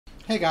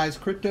Hey guys,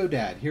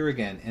 CryptoDad here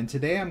again, and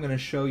today I'm going to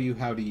show you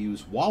how to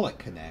use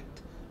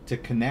Walletconnect to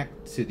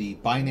connect to the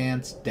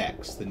Binance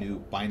Dex, the new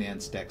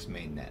Binance Dex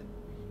mainnet.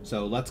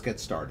 So let's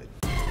get started.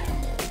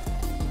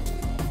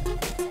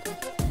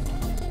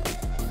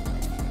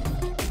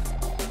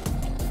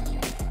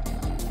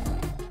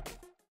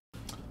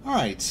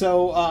 Alright,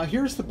 so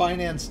here's the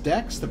Binance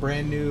Dex, the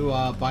brand new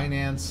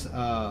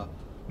Binance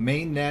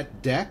Mainnet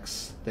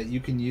Dex that you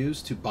can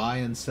use to buy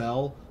and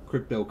sell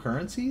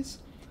cryptocurrencies.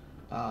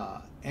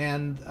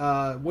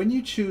 When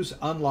you choose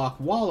Unlock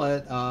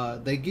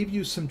Wallet, they give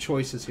you some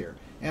choices here.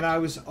 And I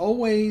was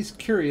always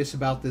curious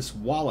about this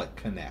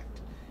Walletconnect.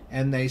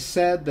 And they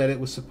said that it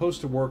was supposed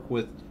to work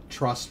with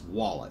Trust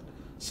Wallet.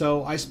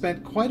 So I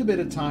spent quite a bit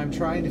of time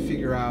trying to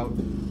figure out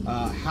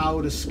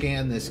how to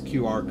scan this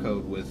QR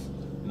code with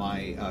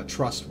my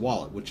Trust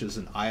Wallet, which is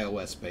an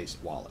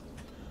iOS-based wallet.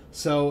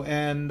 So,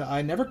 and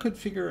I never could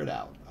figure it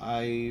out.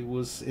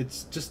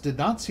 It just did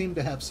not seem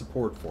to have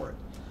support for it.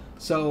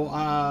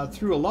 So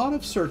through a lot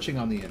of searching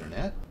on the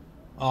internet,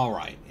 all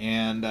right,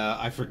 and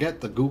I forget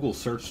the Google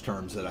search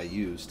terms that I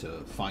used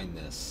to find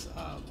this.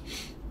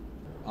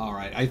 All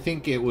right, I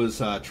think it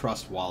was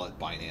Trust Wallet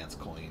Binance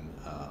Coin,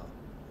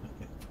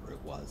 whatever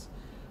it was,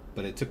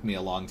 but it took me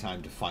a long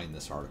time to find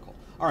this article.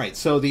 All right,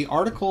 so the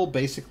article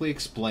basically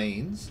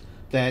explains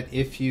that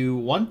if you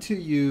want to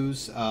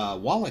use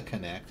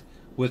Walletconnect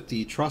with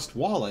the Trust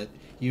Wallet,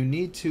 you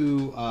need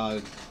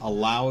to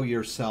allow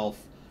yourself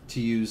to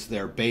use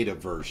their beta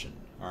version.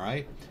 All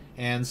right,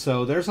 and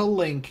so there's a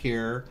link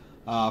here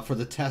for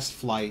the test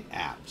flight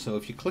app. So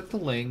if you click the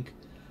link,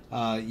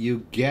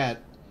 you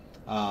get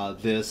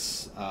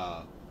this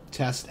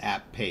test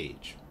app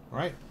page. All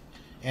right,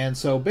 and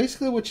so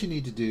basically what you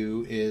need to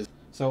do is,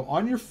 so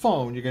on your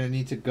phone you're going to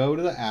need to go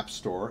to the App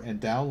Store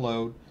and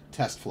download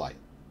Test Flight.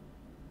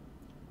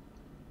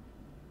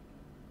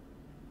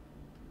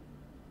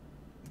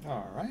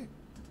 All right.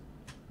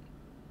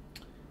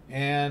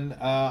 And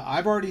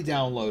I've already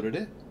downloaded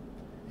it.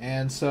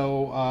 And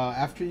so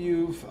after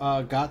you've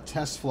got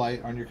Test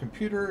Flight on your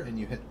computer and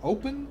you hit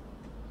open,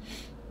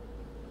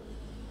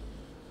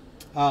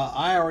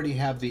 I already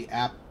have the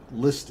app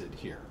listed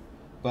here.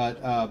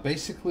 But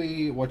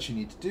basically what you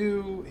need to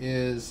do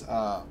is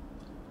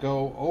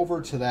go over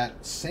to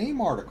that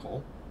same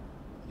article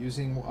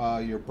using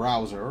your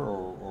browser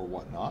or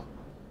whatnot.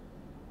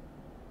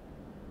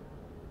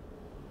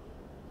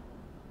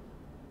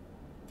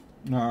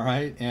 All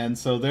right, and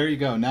so there you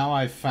go. Now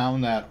I've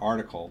found that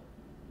article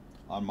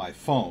on my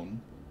phone.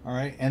 All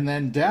right, and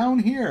then down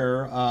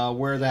here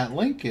where that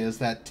link is,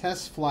 that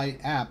test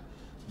flight app,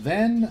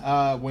 then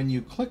when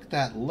you click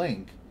that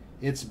link,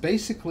 it's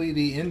basically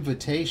the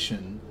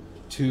invitation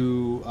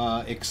to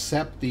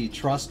accept the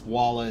Trust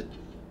Wallet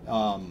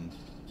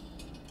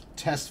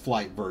test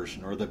flight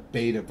version, or the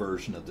beta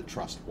version of the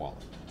Trust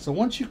Wallet. So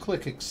once you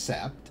click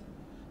accept,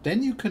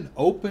 then you can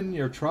open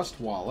your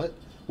Trust Wallet,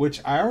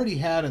 which I already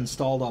had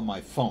installed on my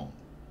phone,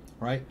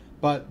 right?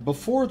 But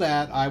before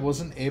that, I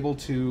wasn't able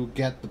to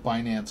get the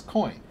Binance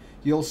coin.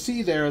 You'll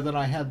see there that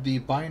I had the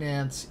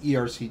Binance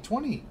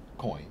ERC20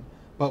 coin,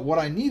 but what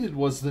I needed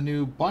was the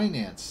new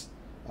Binance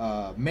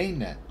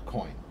mainnet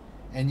coin.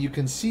 And you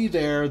can see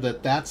there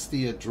that that's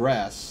the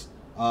address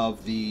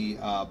of the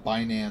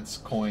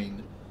Binance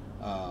coin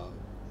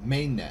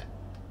mainnet,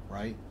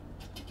 right?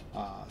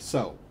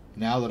 So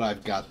now that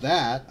I've got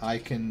that, I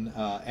can,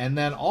 and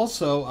then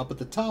also up at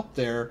the top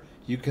there,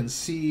 you can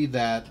see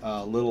that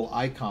little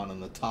icon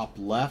on the top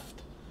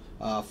left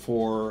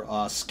for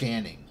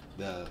scanning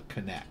the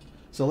connect.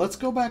 So let's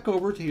go back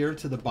over to here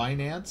to the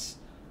Binance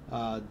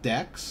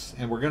Dex,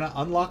 and we're going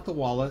to unlock the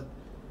wallet,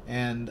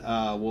 and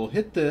we'll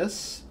hit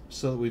this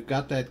so that we've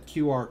got that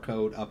QR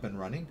code up and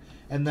running,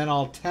 and then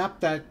I'll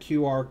tap that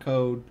QR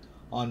code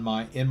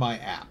on in my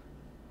app.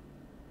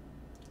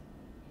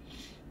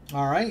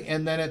 All right,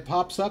 and then it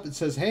pops up. It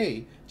says,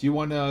 hey, do you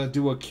want to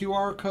do a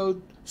QR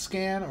code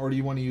scan, or do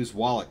you want to use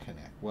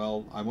Walletconnect?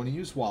 Well, I want to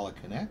use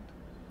Walletconnect,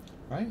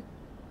 right?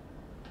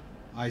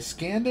 I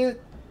scanned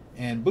it,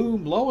 and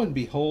boom, lo and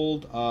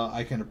behold,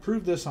 I can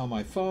approve this on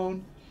my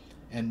phone,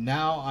 and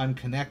now I'm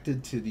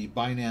connected to the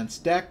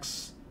Binance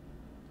Dex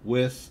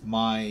with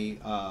my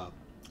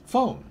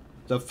phone.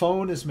 The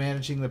phone is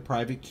managing the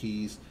private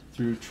keys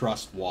through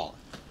Trust Wallet,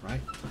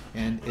 right?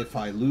 And if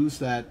I lose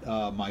that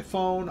my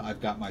phone, I've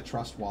got my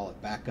Trust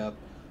Wallet back up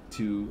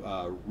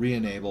to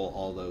re-enable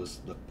all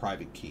the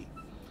private key.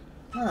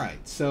 All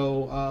right,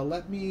 so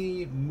let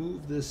me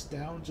move this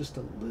down just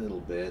a little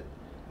bit,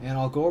 and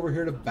I'll go over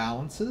here to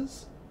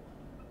balances.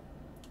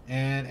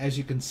 And as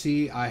you can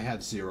see, I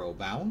have 0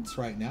 balance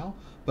right now,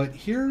 but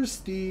here's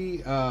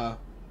the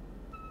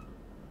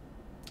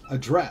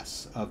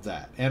address of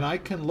that, and I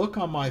can look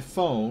on my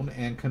phone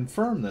and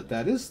confirm that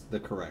that is the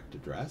correct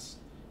address.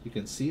 You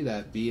can see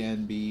that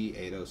BNB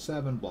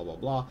 807 blah blah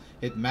blah.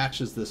 It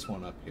matches this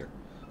one up here.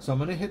 So I'm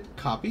going to hit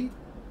copy,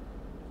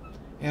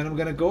 and I'm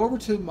going to go over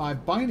to my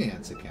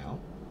Binance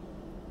account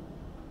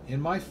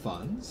in my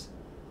funds,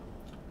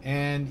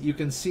 and you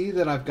can see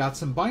that I've got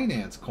some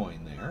Binance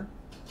coin there.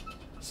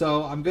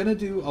 So I'm going to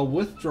do a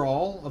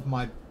withdrawal of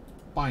my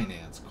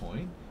Binance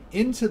coin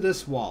into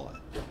this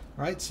wallet.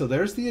 Right? So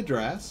there's the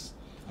address.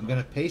 I'm going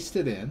to paste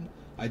it in.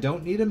 I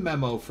don't need a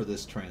memo for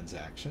this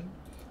transaction.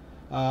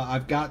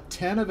 I've got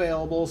 10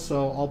 available,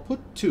 so I'll put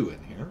 2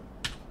 in here.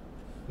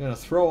 I'm going to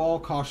throw all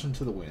caution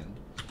to the wind.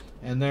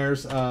 And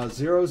there's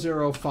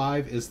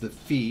 005 is the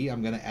fee.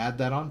 I'm going to add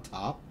that on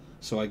top,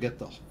 so I get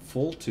the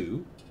full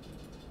 2.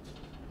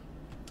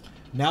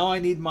 Now I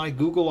need my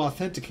Google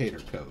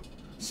Authenticator code.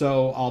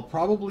 So I'll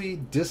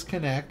probably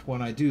disconnect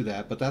when I do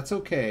that, but that's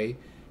okay.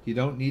 You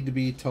don't need to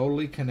be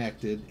totally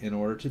connected in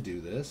order to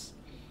do this.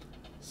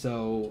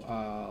 So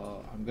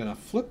I'm going to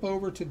flip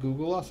over to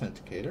Google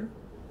Authenticator.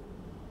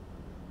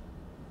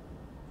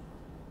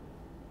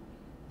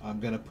 I'm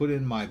going to put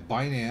in my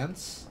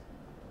Binance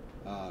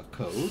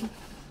code.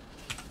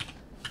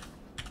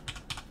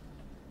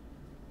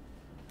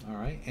 All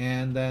right,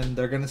 and then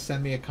they're going to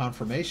send me a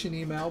confirmation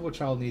email,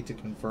 which I'll need to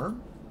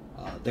confirm.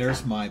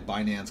 There's my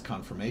Binance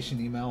confirmation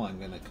email. I'm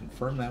going to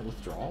confirm that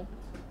withdrawal.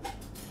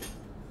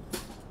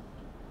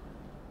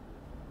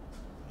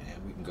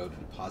 And we can go to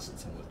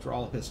deposits and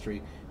withdrawal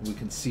history. And we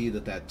can see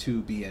that that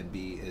 2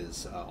 BNB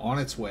is on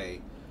its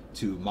way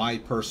to my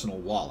personal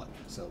wallet.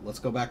 So let's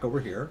go back over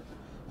here.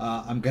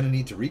 I'm going to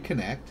need to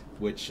reconnect,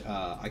 which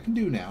I can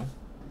do now.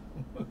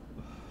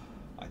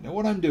 I know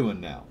what I'm doing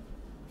now.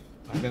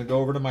 I'm going to go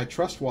over to my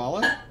Trust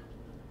wallet.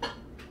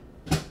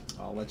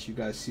 I'll let you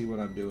guys see what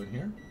I'm doing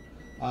here.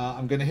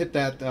 I'm going to hit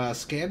that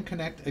Scan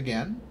Connect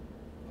again,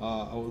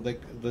 the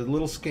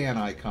little scan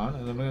icon,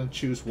 and I'm going to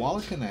choose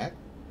Walletconnect.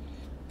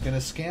 I'm going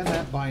to scan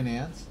that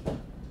Binance.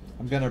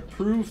 I'm going to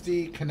approve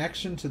the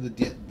connection to the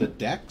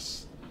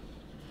DEX.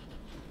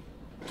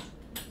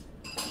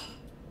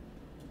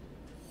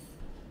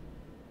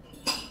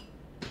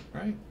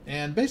 Right,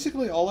 and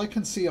basically all I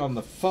can see on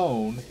the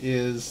phone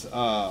is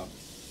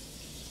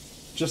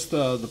just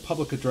the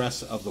public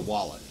address of the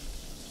wallet.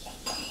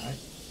 Right.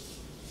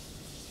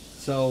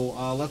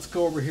 So let's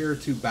go over here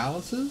to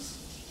balances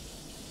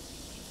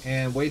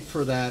and wait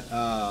for that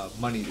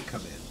money to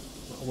come in.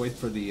 I'll wait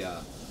for the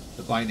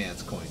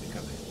Binance coin to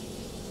come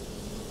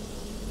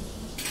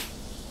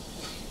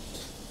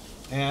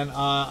in. And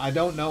I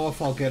don't know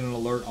if I'll get an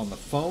alert on the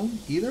phone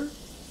either.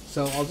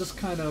 So I'll just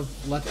kind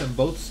of let them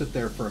both sit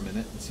there for a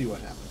minute and see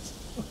what happens.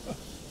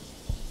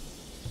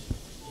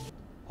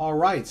 All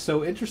right,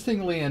 so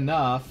interestingly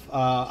enough,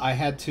 I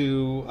had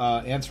to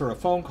answer a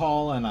phone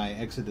call and I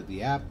exited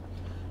the app,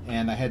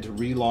 and I had to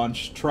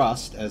relaunch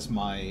Trust as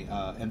my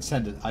and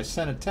send it. I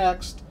sent a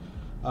text.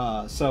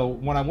 So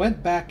when I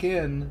went back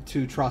in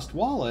to Trust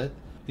Wallet,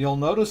 you'll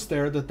notice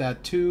there that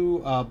that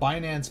 2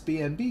 Binance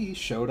BNB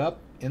showed up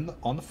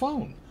on the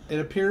phone. It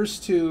appears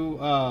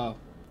to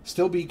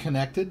still be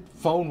connected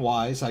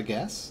phone-wise, I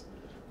guess.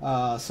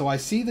 So I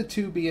see the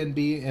 2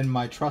 BNB in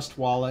my Trust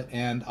wallet,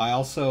 and I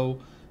also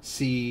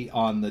see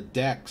on the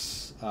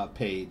DEX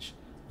page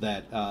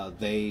that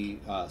they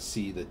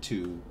see the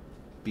 2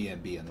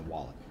 BNB in the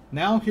wallet.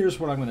 Now here's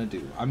what I'm going to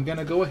do. I'm going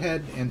to go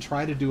ahead and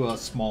try to do a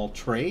small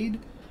trade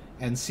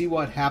and see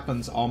what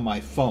happens on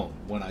my phone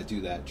when I do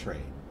that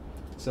trade.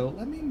 So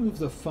let me move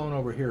the phone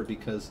over here,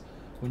 because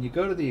when you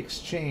go to the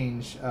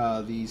exchange,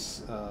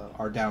 these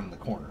are down in the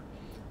corner.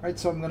 All right,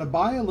 so I'm going to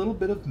buy a little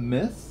bit of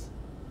Myth.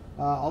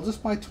 I'll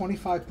just buy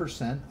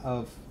 25%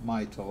 of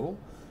my total.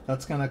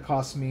 That's going to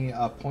cost me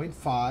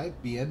 0.5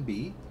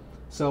 BNB.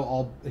 So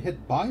I'll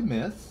hit Buy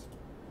Myth.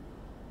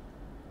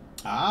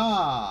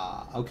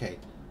 Okay.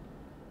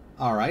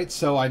 All right,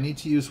 so I need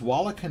to use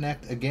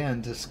Walletconnect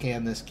again to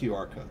scan this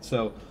QR code.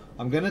 So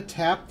I'm going to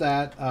tap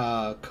that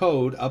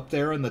code up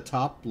there in the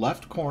top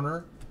left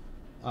corner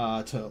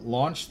to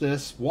launch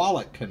this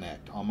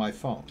Walletconnect on my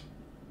phone.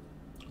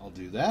 I'll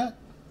do that.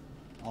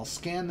 I'll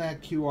scan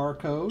that QR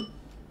code,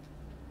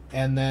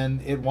 and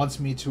then it wants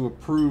me to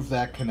approve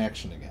that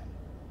connection again.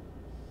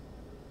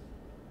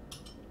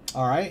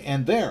 All right,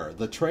 and there,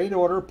 the trade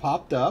order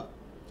popped up.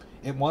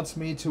 It wants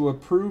me to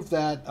approve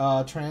that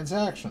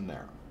transaction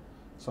there.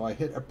 So I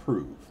hit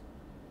approve.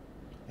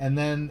 And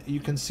then you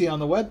can see on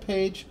the web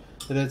page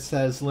that it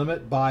says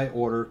limit buy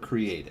order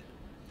created.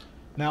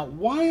 Now,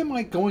 why am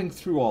I going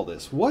through all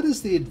this? What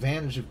is the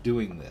advantage of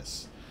doing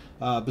this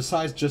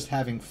besides just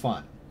having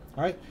fun?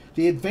 All right.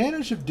 The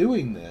advantage of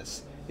doing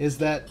this is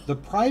that the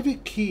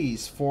private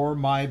keys for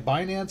my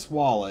Binance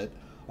wallet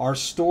are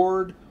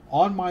stored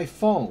on my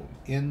phone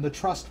in the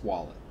Trust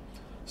wallet.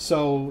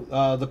 So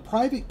the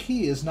private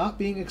key is not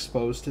being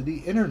exposed to the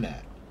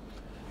internet.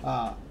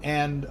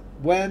 And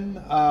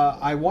when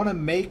I want to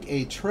make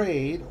a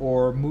trade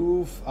or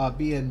move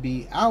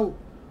BNB out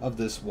of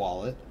this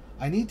wallet,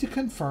 I need to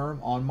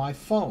confirm on my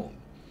phone.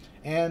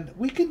 And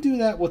we can do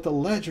that with a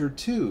ledger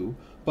too,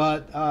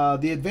 but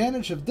the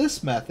advantage of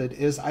this method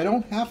is I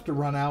don't have to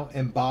run out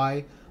and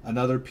buy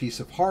another piece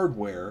of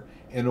hardware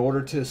in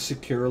order to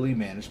securely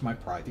manage my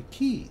private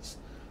keys.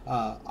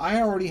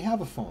 I already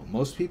have a phone.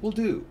 Most people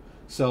do.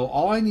 So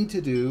all I need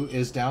to do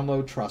is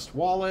download Trust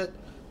Wallet,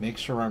 make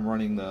sure I'm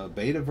running the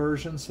beta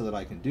version so that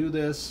I can do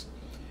this,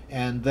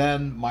 and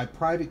then my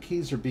private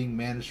keys are being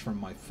managed from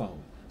my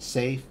phone.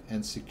 safe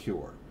and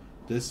secure.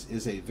 This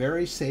is a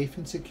very safe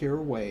and secure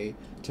way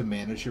to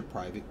manage your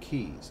private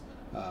keys.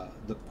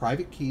 The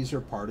private keys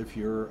are part of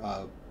your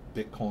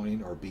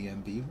Bitcoin or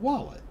BNB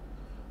wallet.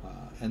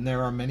 And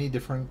there are many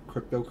different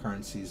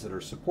cryptocurrencies that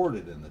are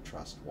supported in the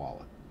Trust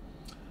wallet.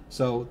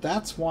 So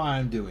that's why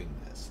I'm doing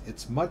this.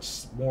 It's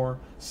much more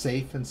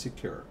safe and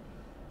secure.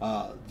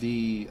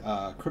 The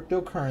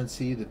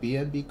cryptocurrency, the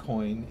BNB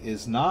coin,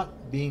 is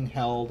not being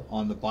held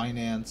on the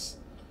Binance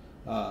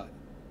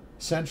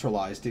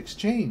centralized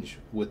exchange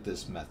with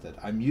this method.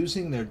 I'm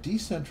using their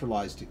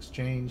decentralized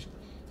exchange.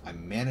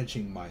 I'm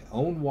managing my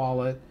own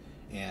wallet,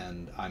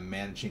 and I'm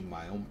managing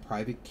my own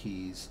private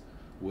keys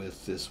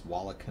with this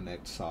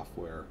Walletconnect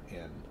software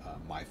in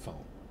my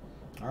phone.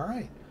 All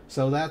right,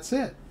 so that's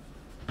it.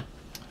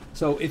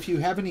 So if you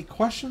have any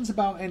questions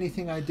about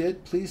anything I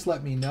did, please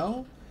let me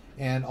know,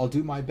 and I'll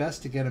do my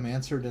best to get them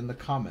answered in the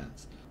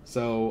comments.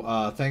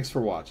 So thanks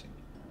for watching.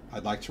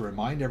 I'd like to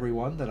remind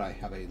everyone that I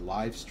have a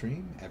live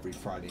stream every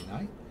Friday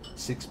night,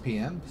 6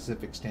 p.m.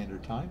 Pacific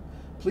Standard Time.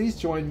 Please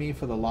join me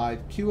for the live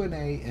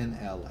Q&A in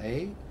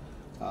LA.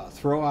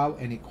 Throw out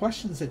any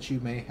questions that you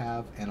may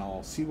have, and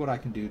I'll see what I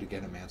can do to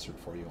get them answered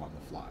for you on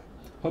the fly.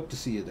 Hope to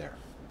see you there.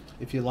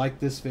 If you like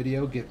this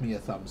video, give me a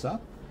thumbs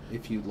up.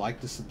 If you'd like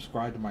to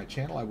subscribe to my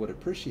channel, I would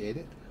appreciate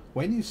it.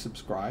 When you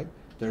subscribe,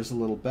 there's a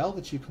little bell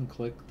that you can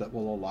click that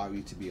will allow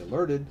you to be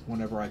alerted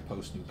whenever I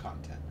post new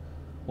content.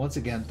 Once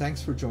again,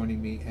 thanks for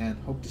joining me, and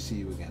hope to see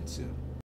you again soon.